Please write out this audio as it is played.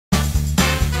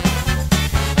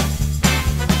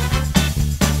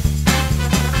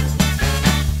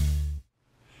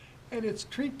And it's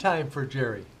treat time for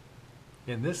Jerry.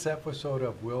 In this episode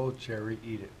of Will Jerry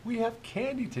Eat It? We have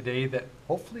candy today that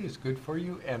hopefully is good for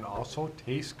you and also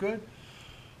tastes good.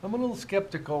 I'm a little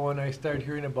skeptical when I start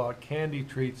hearing about candy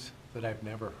treats that I've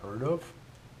never heard of.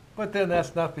 But then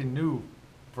that's nothing new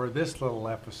for this little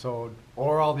episode,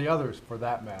 or all the others for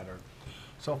that matter.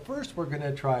 So first we're going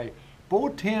to try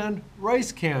Botan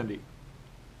rice candy.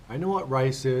 I know what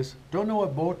rice is, don't know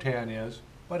what Botan is,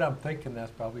 but I'm thinking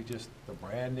that's probably just the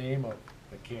brand name of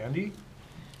the candy.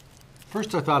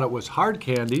 First I thought it was hard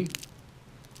candy,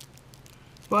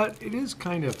 but it is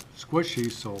kind of squishy,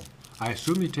 so I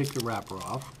assume you take the wrapper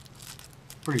off.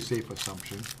 Pretty safe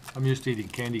assumption. I'm used to eating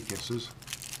candy kisses.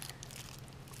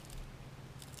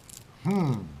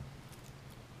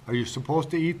 Are you supposed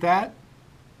to eat that?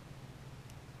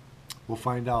 We'll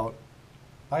find out.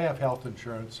 I have health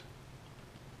insurance.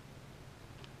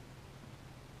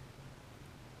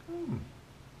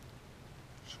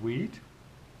 Sweet.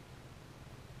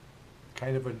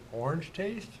 Kind of an orange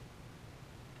taste.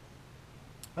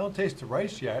 I don't taste the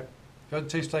rice yet. Doesn't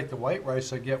taste like the white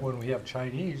rice I get when we have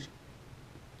Chinese.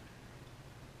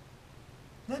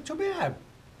 Not too bad.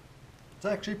 It's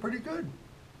actually pretty good.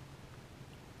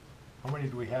 How many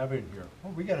do we have in here? Oh,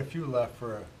 we got a few left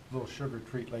for a little sugar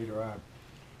treat later on.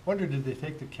 Wonder, did they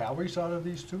take the calories out of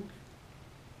these two?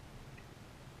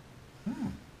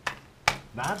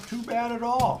 Not too bad at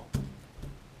all.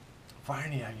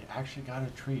 Finally, I actually got a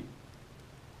treat.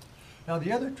 Now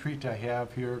the other treat I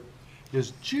have here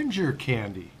is ginger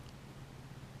candy.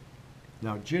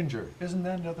 Now ginger, isn't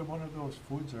that another one of those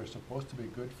foods that are supposed to be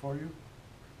good for you?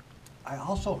 I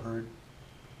also heard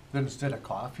that instead of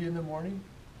coffee in the morning,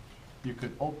 you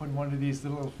could open one of these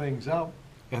little things up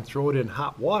and throw it in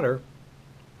hot water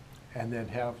and then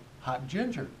have hot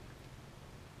ginger.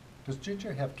 Does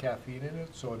ginger have caffeine in it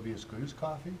so it'd be as good as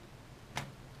coffee?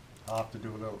 I'll have to do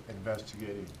a little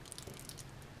investigating.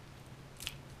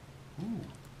 Ooh.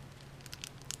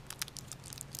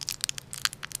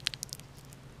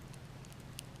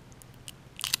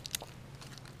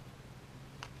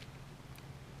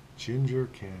 Ginger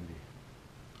candy.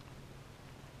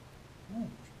 Ooh,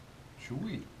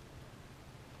 chewy.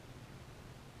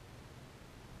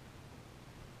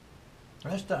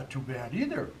 That's not too bad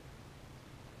either.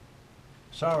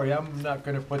 Sorry, I'm not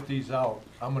going to put these out.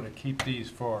 I'm going to keep these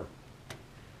for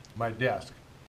my desk.